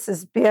says, "This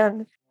has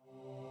been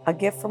a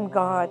gift from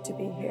God to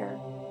be here.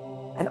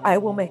 And I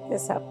will make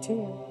this up to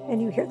you."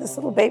 And you hear this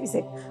little baby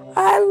say,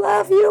 "I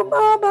love you,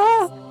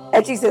 Mama."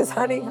 And she says,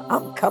 "Honey,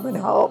 I'm coming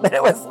home." And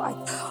it was like,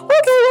 okay,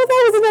 well,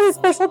 that was another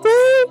special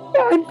day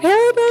in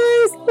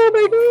paradise. Oh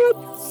my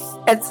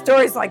God. And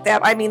stories like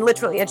that. I mean,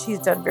 literally, and she's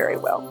done very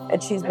well.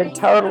 And she's been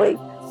totally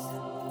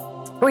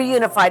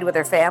reunified with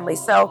her family.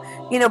 So,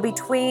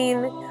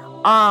 between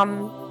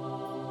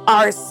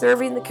our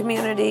serving the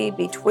community,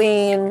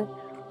 between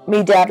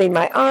me dabbing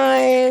my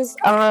eyes,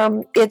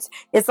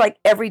 it's like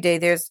every day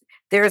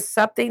there's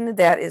something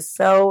that is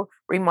so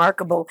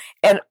remarkable.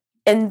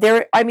 And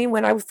there, I mean,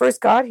 when I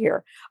first got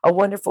here, a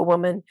wonderful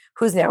woman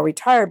who's now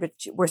retired, but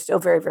we're still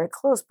very, very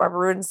close, Barbara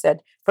Rudin,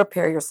 said,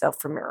 "Prepare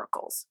yourself for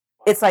miracles."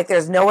 It's like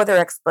there's no other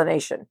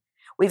explanation.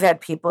 We've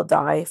had people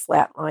die,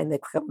 flatline, they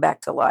come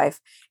back to life.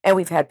 And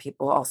we've had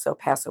people also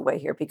pass away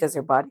here because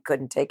their body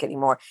couldn't take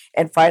anymore.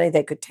 And finally,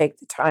 they could take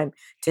the time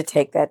to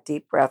take that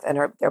deep breath, and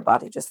their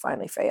body just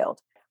finally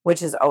failed,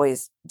 which is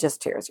always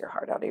just tears your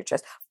heart out of your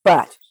chest.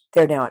 But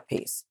they're now at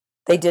peace.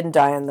 They didn't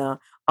die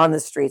on the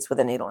streets with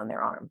a needle in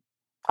their arm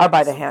or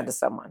by the hand of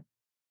someone.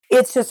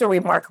 It's just a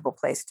remarkable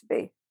place to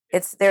be.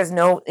 There's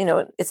no,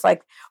 it's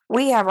like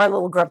we have our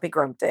little grumpy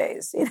grump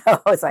days,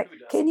 it's like,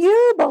 can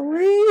you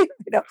believe,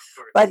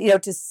 but,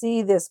 to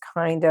see this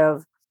kind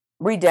of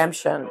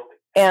redemption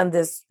and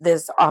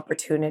this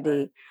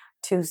opportunity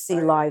to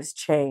see lives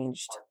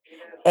changed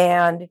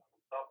and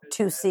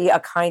to see a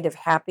kind of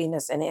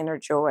happiness and inner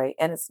joy.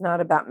 And it's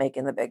not about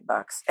making the big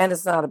bucks, and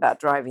it's not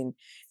about driving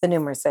the new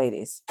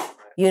Mercedes.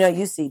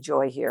 You see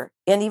joy here.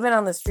 And even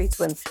on the streets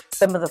when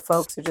some of the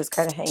folks are just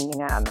kind of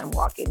hanging out and I'm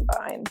walking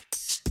by and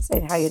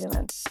saying, "How you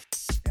doing?"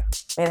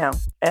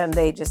 And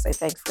they just say,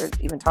 "Thanks for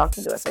even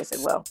talking to us." I said,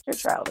 "Well, you're a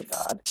child of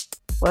God.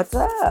 What's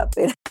up?"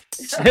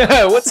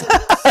 What's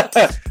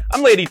up?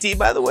 I'm Lady T,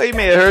 by the way. You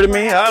may have heard of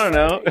me. I don't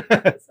know.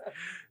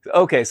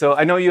 Okay, so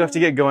I know you have to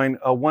get going.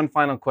 One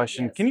final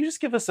question. Yes. Can you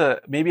just give us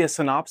maybe a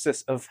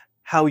synopsis of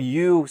how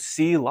you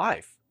see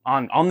life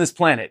on this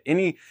planet?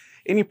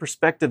 Any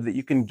perspective that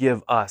you can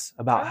give us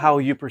about how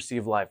you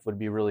perceive life would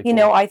be really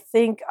cool. I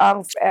think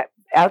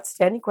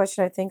outstanding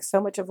question. I think so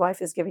much of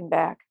life is giving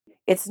back.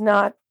 It's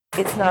not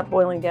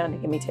boiling down to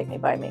give me, take me,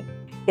 buy me.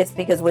 It's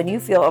because when you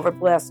feel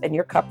overblessed and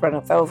your cup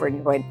runneth over and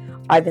you're going,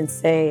 "I've been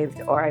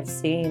saved," or I've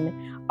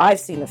seen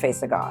the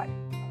face of God.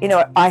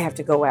 I have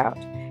to go out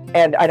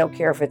And I don't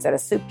care if it's at a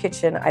soup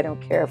kitchen. I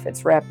don't care if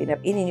it's wrapping up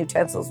eating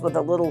utensils with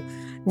a little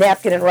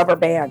napkin and rubber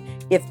band.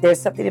 If there's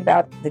something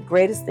about the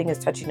greatest thing is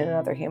touching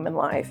another human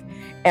life.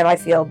 And I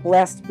feel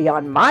blessed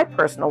beyond my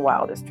personal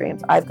wildest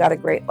dreams. I've got a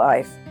great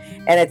life.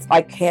 And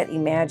I can't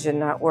imagine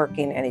not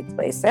working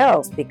anyplace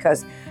else,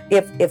 because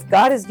if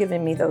God has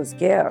given me those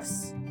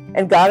gifts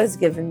and God has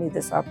given me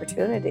this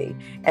opportunity,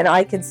 and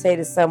I can say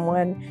to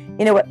someone,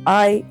 you know what,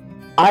 I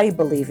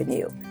believe in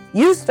you.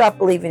 You stop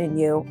believing in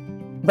you,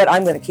 but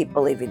I'm going to keep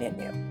believing in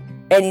you.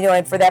 And,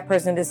 and for that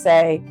person to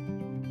say,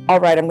 all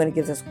right, I'm going to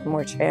give this one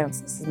more chance.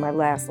 This is my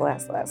last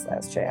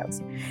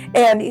chance.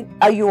 And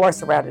you are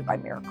surrounded by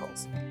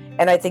miracles.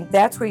 And I think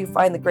that's where you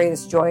find the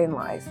greatest joy in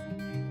life.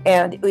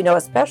 And,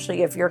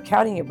 especially if you're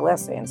counting your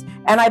blessings.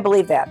 And I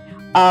believe that.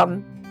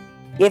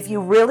 If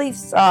you really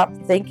stop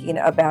thinking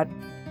about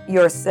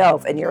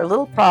yourself and your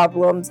little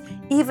problems,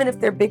 even if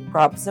they're big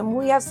problems, and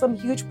we have some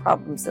huge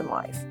problems in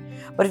life.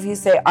 But if you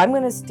say, I'm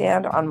going to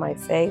stand on my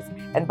faith,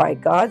 and by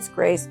God's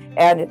grace,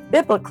 and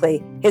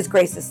biblically, His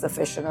grace is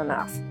sufficient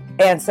enough.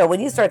 And so when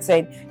you start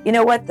saying, you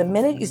know what, the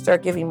minute you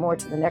start giving more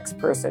to the next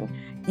person,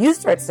 you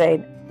start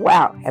saying,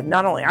 wow, have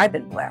not only I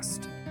been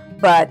blessed,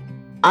 but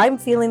I'm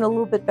feeling a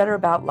little bit better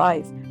about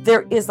life.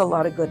 There is a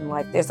lot of good in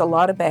life. There's a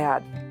lot of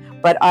bad.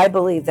 But I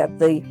believe that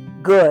the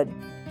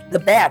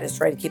bad is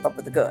trying to keep up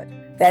with the good.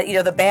 That,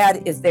 the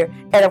bad is there.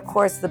 And of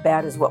course, the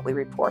bad is what we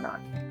report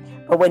on.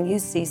 But when you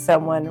see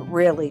someone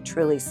really,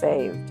 truly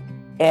saved,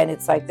 and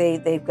it's like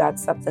they've got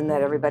something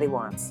that everybody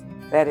wants,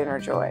 that inner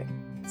joy.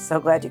 So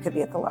glad you could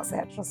be at the Los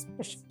Angeles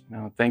Mission.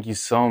 No, thank you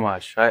so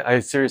much. I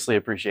seriously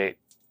appreciate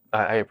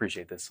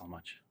this so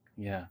much.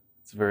 Yeah,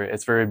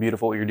 it's very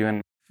beautiful what you're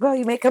doing. Well,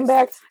 you may come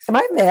back. Am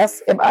I a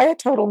mess? Am I a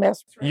total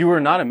mess? You were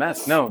not a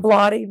mess. No.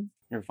 Blotting.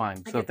 You're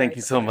fine. So thank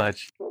you so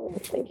much.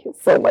 Thank you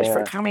so much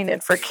for coming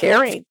and for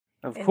caring.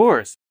 Of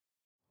course.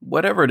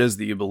 Whatever it is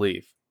that you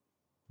believe,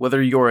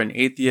 whether you're an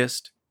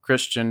atheist,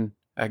 Christian,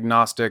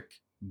 agnostic,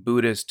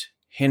 Buddhist,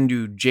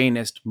 Hindu,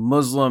 Jainist,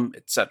 Muslim,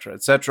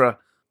 etc.,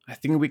 I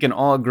think we can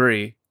all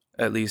agree,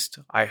 at least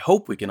I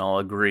hope we can all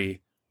agree,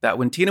 that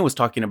when Tina was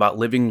talking about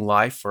living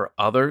life for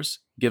others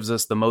gives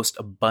us the most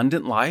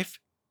abundant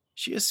life,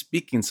 she is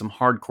speaking some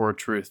hardcore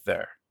truth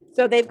there.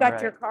 So they've got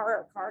Right. your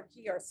car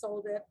key or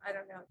sold it. I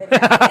don't know.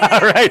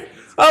 All right.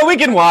 Oh, we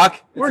can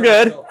walk. We're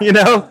good.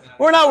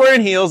 We're not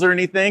wearing heels or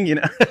anything,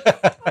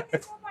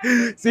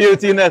 See you,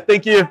 Tina.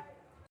 Thank you.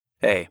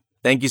 Hey,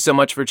 thank you so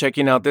much for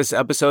checking out this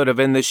episode of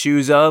In the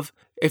Shoes Of.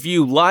 If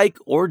you like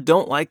or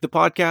don't like the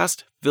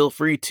podcast, feel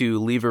free to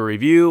leave a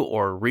review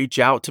or reach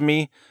out to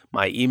me.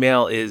 My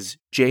email is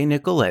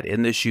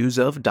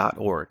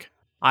jnickel@intheshoesof.org.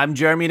 I'm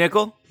Jeremy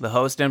Nickel, the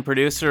host and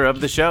producer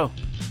of the show.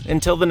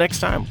 Until the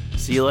next time,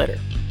 see you later.